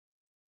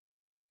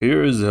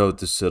Here is how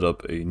to set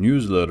up a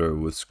newsletter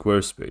with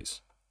Squarespace.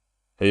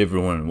 Hey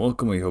everyone and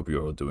welcome, I hope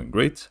you're all doing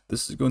great.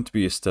 This is going to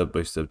be a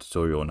step-by-step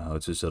tutorial on how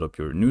to set up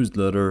your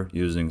newsletter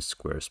using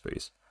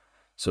Squarespace.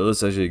 So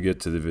let's actually get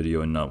to the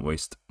video and not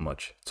waste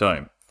much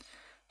time.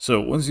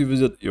 So once you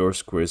visit your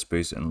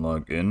Squarespace and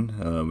log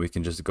in, we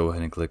can just go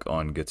ahead and click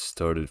on Get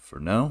Started for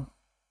now.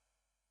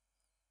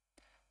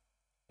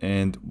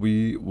 And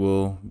we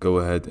will go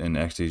ahead and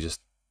actually just,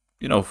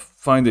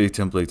 find a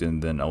template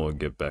and then I will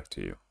get back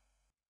to you.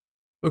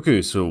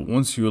 Okay, so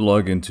once you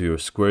log into your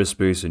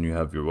Squarespace and you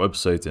have your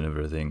website and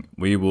everything,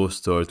 we will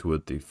start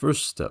with the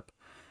first step,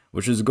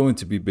 which is going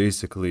to be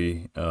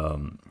basically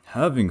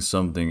having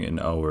something in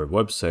our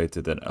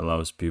website that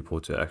allows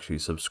people to actually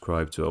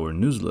subscribe to our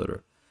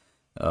newsletter.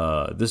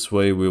 This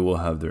way we will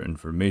have their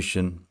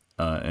information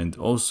and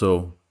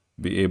also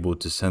be able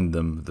to send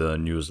them the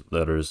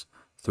newsletters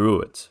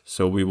through it.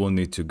 So we will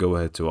need to go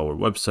ahead to our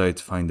website,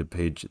 find a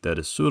page that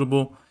is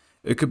suitable.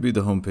 It could be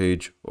the home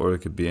page or it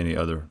could be any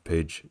other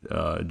page.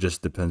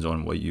 Just depends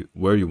on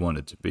where you want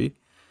it to be.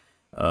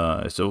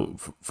 So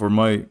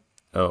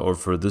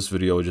for this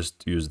video, I'll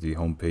just use the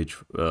home page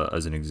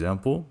as an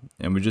example,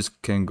 and we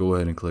just can go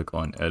ahead and click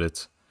on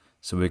edit,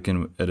 so we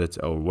can edit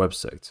our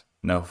website.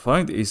 Now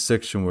find a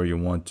section where you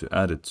want to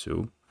add it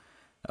to.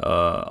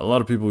 A lot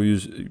of people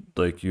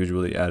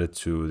usually add it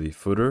to the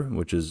footer,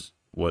 which is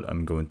what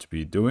I'm going to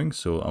be doing.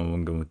 So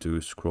I'm going to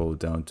scroll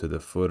down to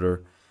the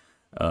footer.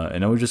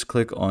 And I will just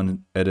click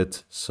on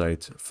edit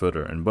site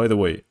footer. And by the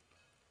way,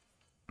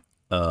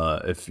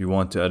 if you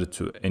want to add it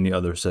to any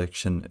other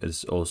section,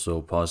 it's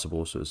also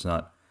possible. So it's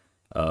not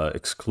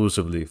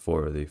exclusively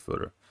for the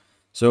footer.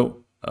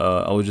 So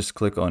I will just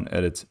click on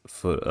edit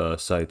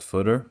site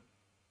footer.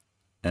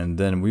 And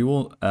then we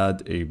will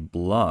add a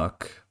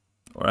block,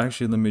 or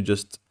actually let me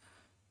just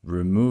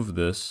remove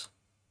this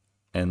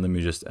and let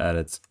me just add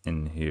it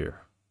in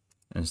here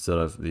instead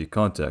of the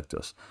contact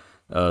us.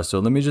 So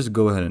let me just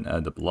go ahead and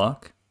add the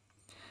block.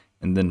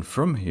 And then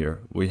from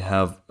here, we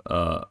have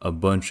a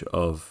bunch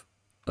of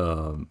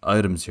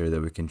items here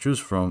that we can choose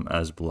from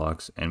as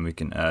blocks, and we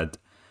can add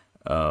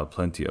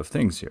plenty of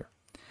things here.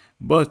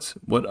 But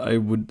what I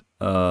would,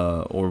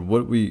 or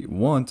what we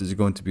want is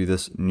going to be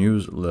this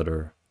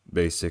newsletter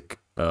basic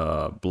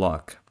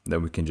block that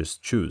we can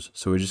just choose.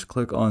 So we just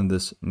click on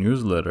this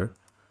newsletter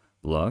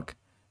block,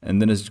 and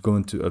then it's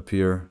going to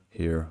appear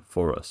here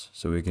for us.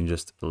 So we can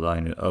just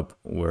line it up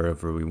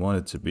wherever we want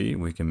it to be.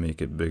 We can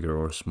make it bigger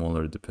or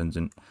smaller, depends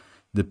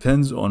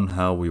on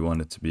how we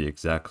want it to be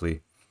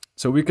exactly.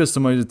 So we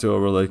customize it to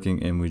our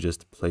liking and we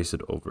just place it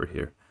over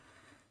here.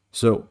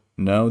 So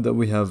now that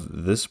we have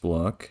this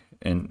block,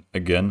 and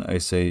again, I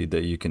say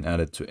that you can add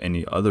it to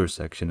any other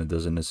section. It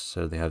doesn't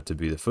necessarily have to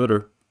be the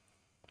footer.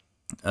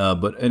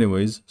 But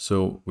anyways,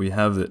 so we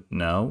have it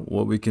now.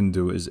 What we can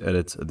do is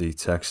edit the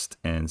text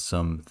and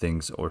some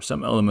things or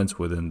some elements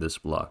within this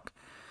block.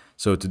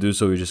 So to do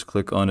so, we just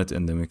click on it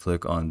and then we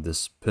click on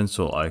this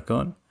pencil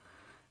icon,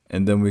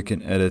 and then we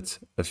can edit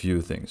a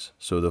few things.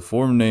 So the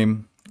form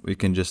name, we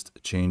can just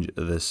change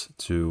this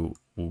to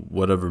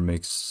whatever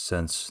makes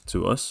sense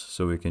to us.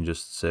 So we can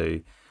just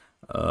say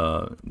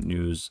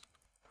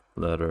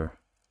newsletter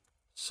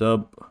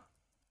sub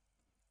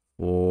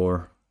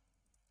for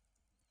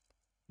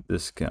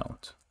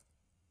discount.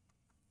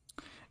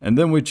 And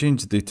then we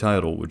change the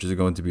title, which is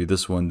going to be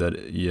this one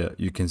that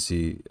you can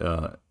see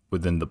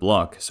within the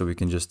block. So we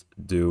can just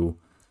do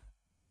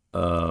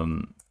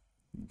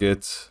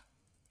get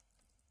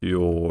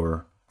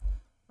your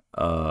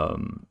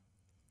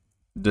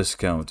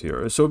discount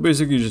here. So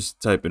basically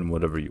just type in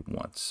whatever you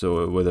want.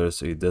 So whether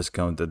it's a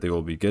discount that they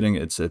will be getting,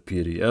 it's a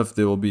PDF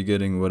they will be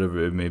getting,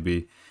 whatever it may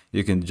be,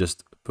 you can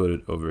just put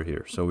it over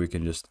here. So we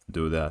can just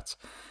do that.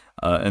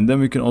 And then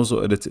we can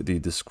also edit the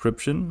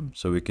description.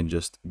 So we can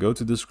just go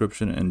to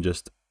description and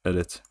just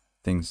edit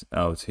things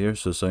out here.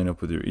 So sign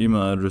up with your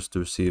email address to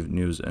receive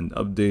news and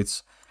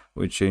updates.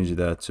 We change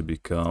that to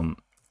become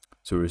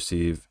to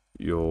receive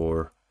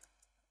your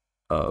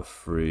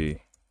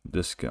free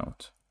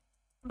discount.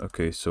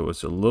 Okay, so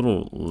it's a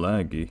little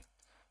laggy,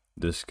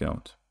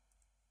 discount.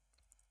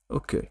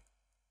 Okay.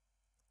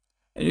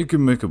 And you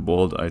can make a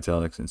bold,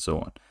 italics, and so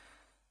on.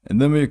 And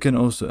then we can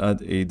also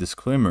add a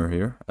disclaimer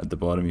here. At the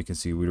bottom, you can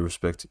see we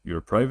respect your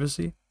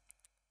privacy.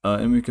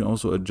 And we can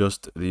also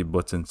adjust the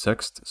button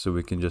text. So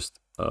we can just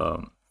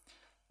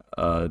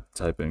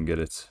type and get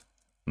it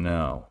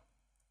now.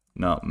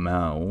 Not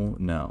Mao,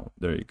 now.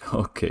 There you go.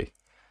 Okay.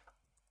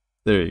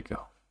 There you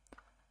go.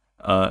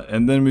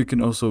 And then we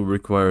can also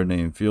require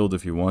name field.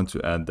 If you want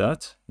to add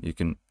that, you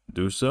can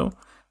do so.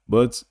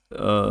 But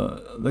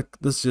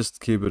let's just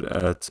keep it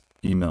at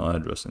email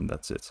address, and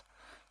that's it.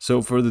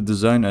 So for the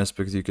design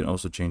aspect, you can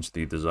also change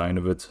the design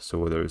of it. So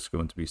whether it's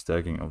going to be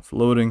stacking or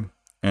floating,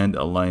 and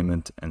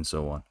alignment, and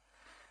so on.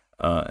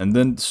 And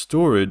then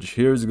storage,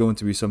 here is going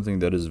to be something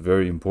that is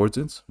very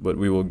important, but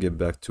we will get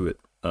back to it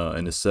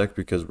in a sec,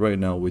 because right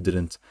now we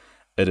didn't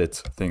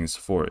edit things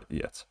for it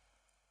yet.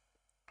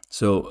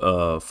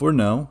 So for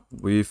now,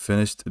 we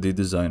finished the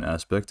design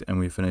aspect and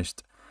we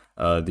finished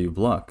the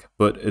block,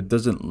 but it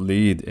doesn't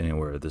lead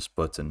anywhere, this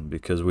button,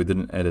 because we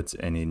didn't edit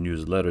any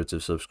newsletter to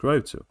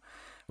subscribe to,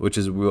 which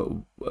is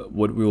what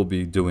we will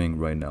be doing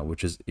right now,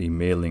 which is a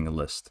mailing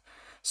list.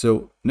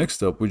 So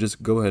next up, we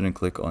just go ahead and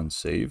click on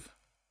save,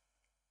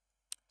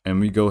 and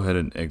we go ahead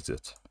and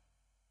exit.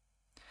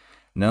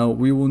 Now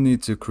we will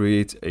need to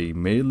create a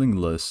mailing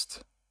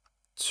list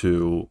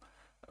to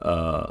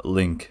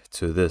link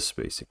to this,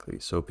 basically.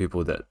 So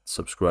people that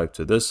subscribe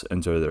to this,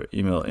 enter their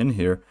email in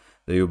here,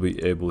 they will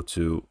be able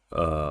to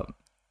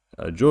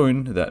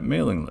join that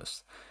mailing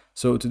list.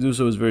 So to do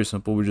so is very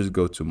simple. We just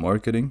go to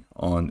marketing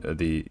on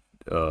the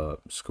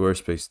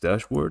Squarespace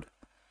dashboard,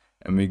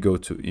 and we go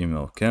to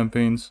email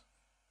campaigns,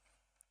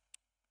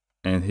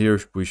 and here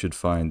we should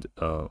find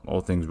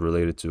all things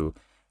related to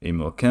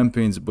email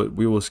campaigns, but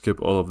we will skip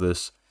all of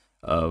this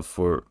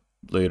for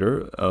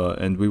later,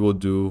 and we will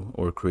do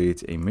or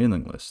create a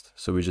mailing list.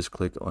 So we just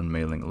click on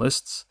mailing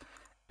lists,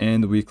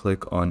 and we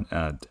click on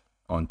add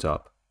on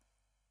top.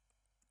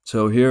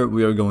 So here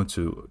we are going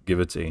to give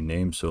it a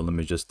name. So let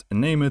me just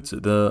name it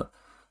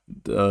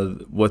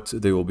what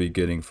they will be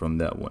getting from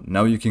that one.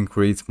 Now you can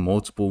create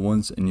multiple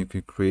ones, and you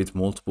can create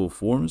multiple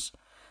forms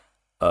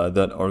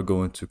that are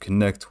going to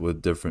connect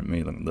with different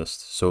mailing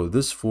lists. So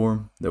this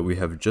form that we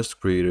have just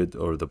created,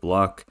 or the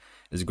block,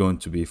 is going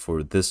to be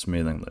for this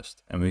mailing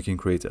list, and we can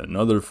create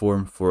another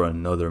form for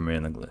another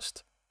mailing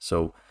list.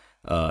 So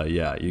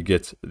yeah, you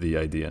get the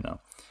idea now.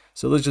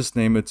 So let's just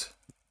name it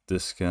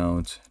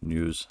discount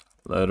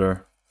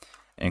newsletter,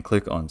 and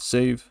click on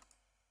save,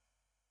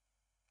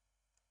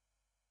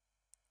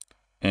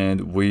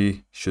 and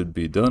we should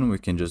be done. We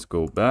can just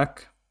go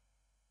back,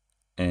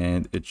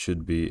 and it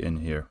should be in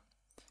here.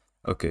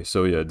 Okay,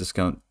 so yeah,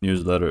 discount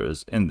newsletter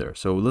is in there.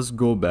 So let's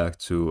go back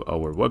to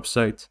our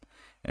website,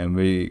 and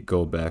we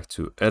go back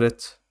to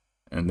edit,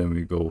 and then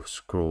we go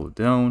scroll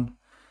down.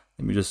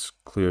 Let me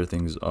just clear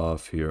things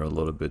off here a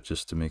little bit,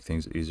 just to make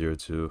things easier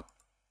to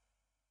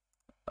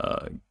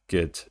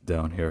get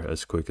down here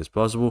as quick as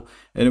possible.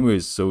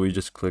 Anyways, so we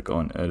just click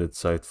on edit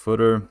site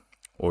footer,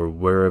 or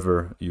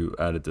wherever you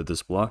added to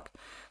this block.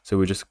 So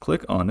we just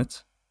click on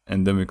it,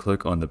 and then we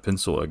click on the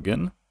pencil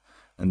again.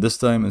 And this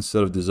time,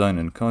 instead of design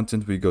and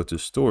content, we go to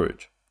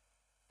storage.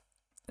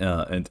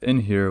 And in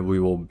here, we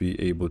will be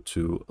able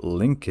to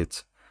link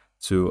it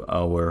to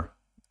our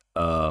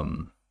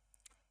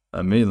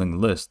mailing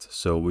list.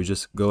 So we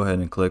just go ahead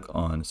and click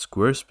on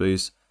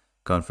Squarespace,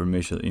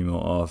 confirmation email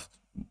off,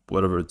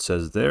 whatever it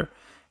says there.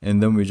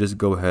 And then we just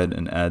go ahead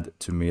and add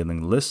to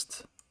mailing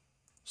list.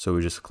 So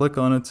we just click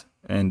on it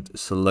and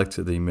select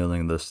the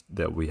mailing list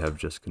that we have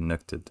just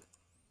connected.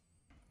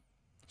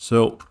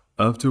 So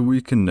after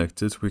we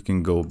connect it, we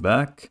can go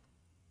back,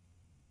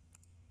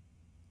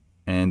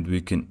 and we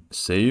can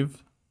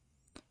save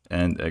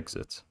and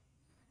exit.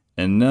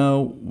 And now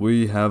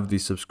we have the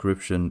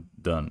subscription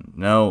done.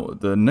 Now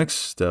the next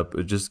step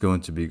is just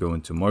going to be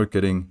going to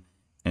marketing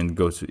and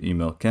go to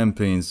email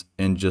campaigns,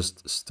 and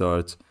just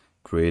start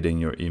creating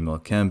your email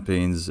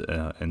campaigns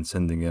and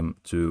sending them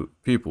to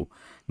people.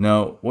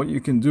 Now what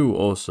you can do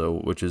also,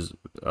 which is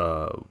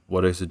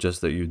what I suggest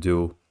that you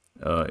do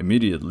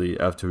immediately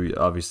after you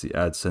obviously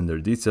add sender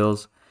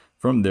details.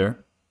 From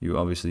there, you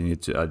obviously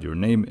need to add your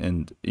name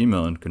and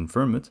email and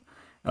confirm it.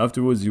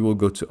 Afterwards, you will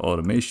go to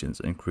automations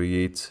and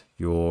create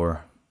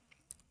your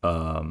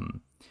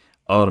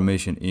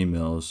automation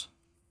emails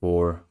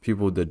for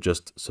people that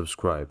just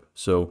subscribe.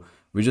 So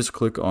we just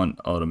click on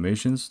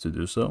automations to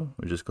do so.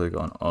 We just click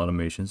on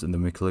automations, and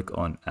then we click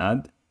on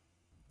add.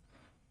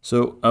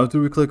 So after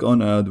we click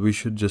on add, we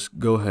should just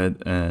go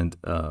ahead and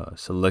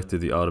select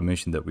the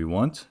automation that we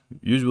want.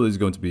 Usually it's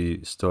going to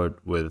be start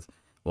with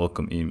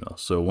welcome email.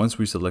 So once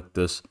we select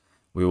this,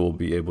 we will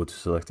be able to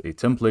select a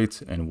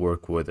template and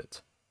work with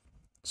it.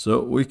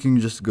 So we can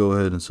just go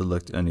ahead and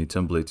select any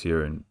template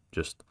here, and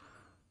just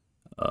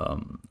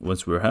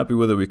once we're happy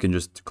with it, we can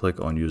just click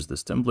on use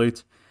this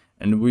template,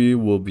 and we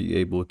will be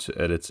able to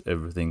edit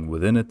everything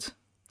within it.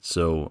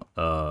 So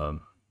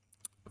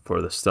for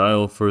the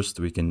style, first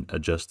we can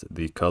adjust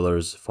the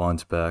colors,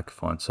 font pack,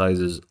 font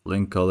sizes,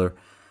 link color.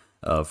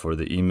 For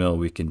the email,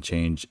 we can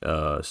change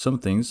some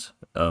things.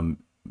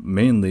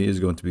 Mainly is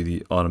going to be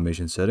the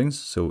automation settings.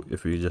 So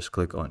if we just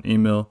click on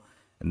email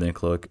and then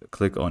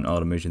click on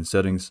automation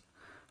settings,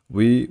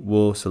 we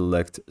will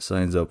select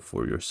signs up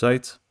for your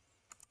site.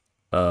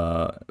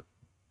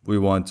 We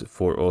want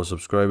for all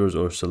subscribers,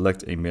 or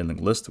select a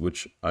mailing list,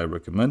 which I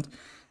recommend.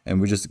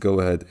 And we just go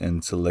ahead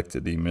and select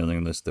the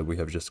mailing list that we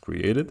have just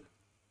created.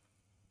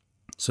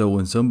 So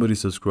when somebody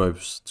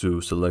subscribes to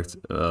select,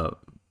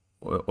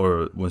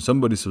 or when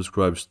somebody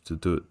subscribes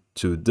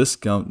to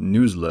discount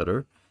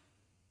newsletter,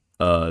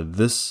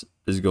 this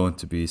is going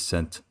to be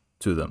sent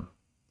to them.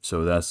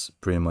 So that's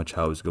pretty much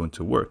how it's going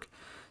to work.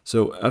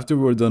 So after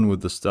we're done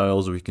with the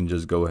styles, we can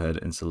just go ahead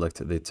and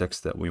select the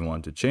text that we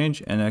want to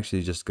change, and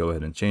actually just go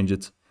ahead and change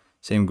it.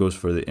 Same goes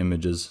for the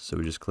images. So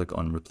we just click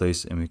on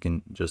replace, and we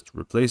can just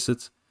replace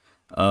it.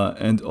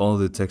 And all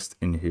the text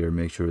in here,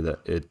 make sure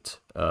that it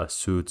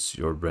suits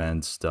your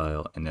brand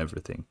style and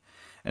everything.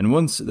 And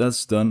once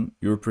that's done,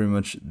 you're pretty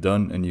much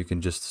done, and you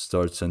can just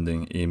start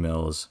sending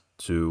emails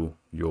to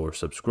your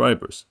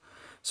subscribers.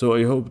 So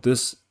I hope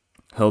this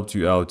helped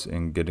you out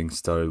in getting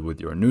started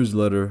with your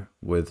newsletter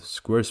with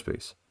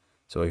Squarespace.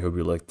 So I hope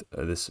you liked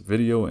this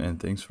video, and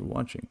thanks for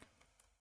watching.